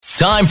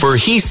Time for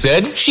He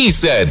Said, She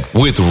Said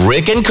with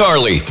Rick and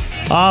Carly.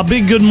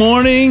 Big good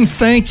morning.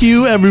 Thank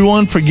you,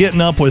 everyone, for getting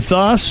up with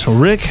us.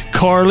 Rick,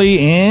 Carly,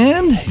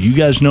 and you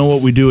guys know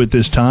what we do at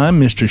this time.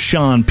 Mr.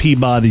 Sean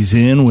Peabody's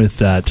in with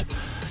that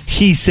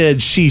He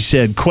Said, She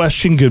Said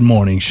question. Good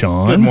morning,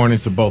 Sean. Good morning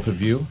to both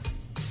of you.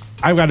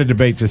 I've got a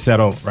debate to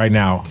settle right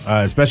now,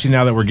 especially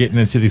now that we're getting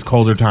into these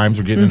colder times.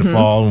 We're getting into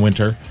fall and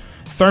winter.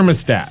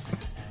 Thermostat.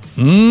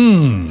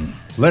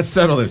 Let's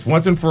settle this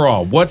once and for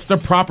all. What's the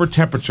proper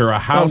temperature a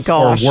house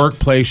or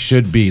workplace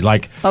should be?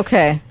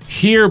 Okay.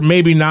 Here,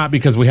 maybe not,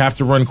 because we have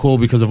to run cool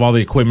because of all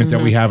the equipment that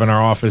we have in our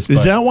office.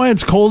 Is that why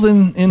it's cold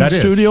in the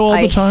studio all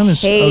the time? I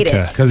hate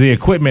it. Because the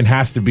equipment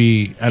has to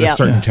be at a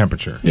certain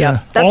temperature.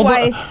 Yeah. That's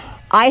why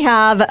I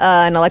have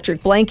an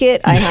electric blanket,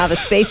 I have a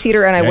space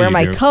heater, and I wear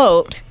my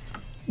coat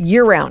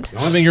year-round. The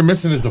only thing you're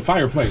missing is the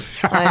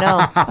fireplace. I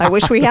know. I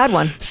wish we had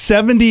one.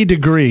 70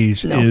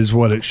 degrees is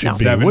what it should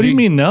be. 70? What do you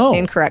mean no?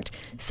 Incorrect.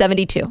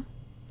 72.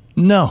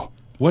 No.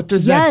 What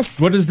does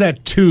that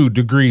 2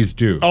 degrees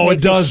do? Oh,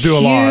 it does do a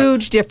lot.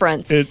 Huge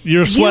difference.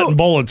 You're sweating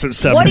bullets at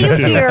 72. What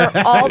do you hear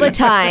all the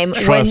time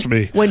Trust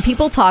me. when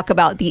people talk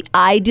about the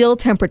ideal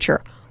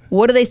temperature?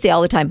 What do they say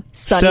all the time?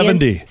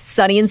 70.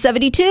 Sunny and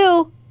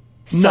 72.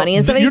 Sunny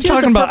and 72. You're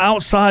talking about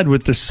outside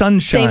with the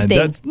sunshine.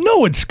 Same thing.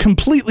 No, it's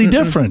completely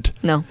different.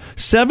 No.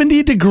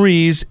 70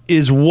 degrees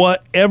is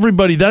what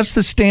that's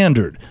the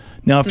standard.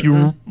 Now, if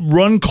you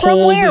run cold...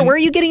 From where? Where are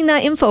you getting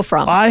that info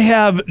from?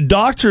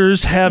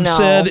 Doctors have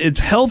said it's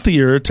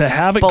healthier to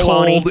have it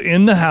cold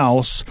in the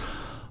house.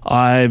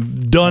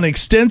 I've done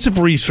extensive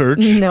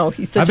research. No,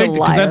 he's such a liar.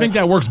 Because I think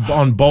that works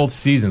on both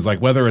seasons.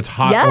 Like whether it's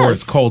hot or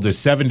it's cold, is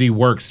 70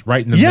 works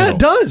right in the middle. Yeah, it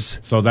does.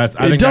 So I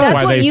think that's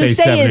why they say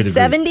 70 degrees.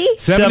 70?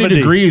 70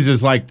 degrees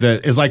is like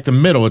the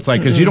middle. It's like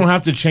because you don't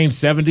have to change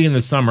 70 in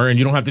the summer and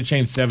you don't have to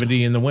change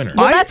 70 in the winter.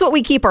 Well, that's what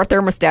we keep our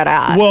thermostat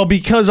at. Well,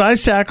 because I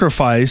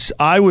sacrifice,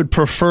 I would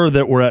prefer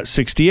that we're at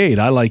 68.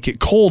 I like it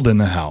cold in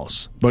the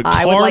house. But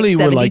Carly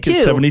would like it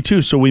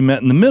 72, so we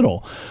met in the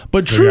middle.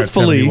 But so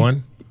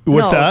truthfully...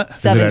 What's that?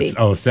 70.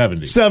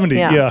 70. 70,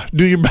 yeah.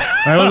 Do your best.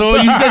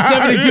 You said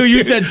 72,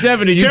 you said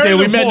 70. You said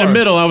we met in the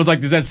middle. I was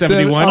like, is that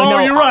 71? Oh,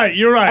 you're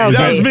right. Okay.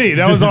 That was me.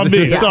 That was on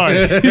me.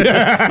 Sorry.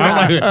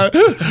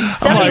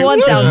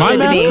 71 sounds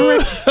good to me.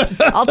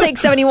 I'll take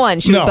 71.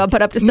 Should we bump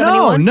it up to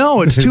 71?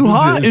 No, it's too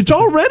hot. It's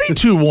already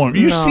too warm.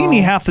 You see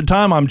me half the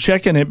time. I'm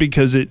checking it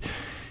because it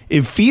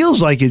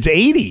feels like it's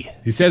 80.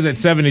 He says at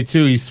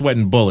 72, he's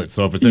sweating bullets.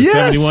 So if it's at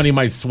 71, he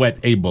might sweat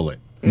a bullet.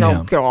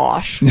 Oh,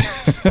 gosh.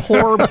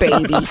 Poor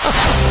baby.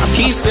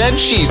 He said,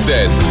 she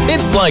said.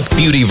 It's like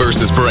beauty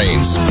versus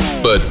brains,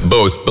 but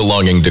both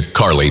belonging to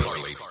Carly.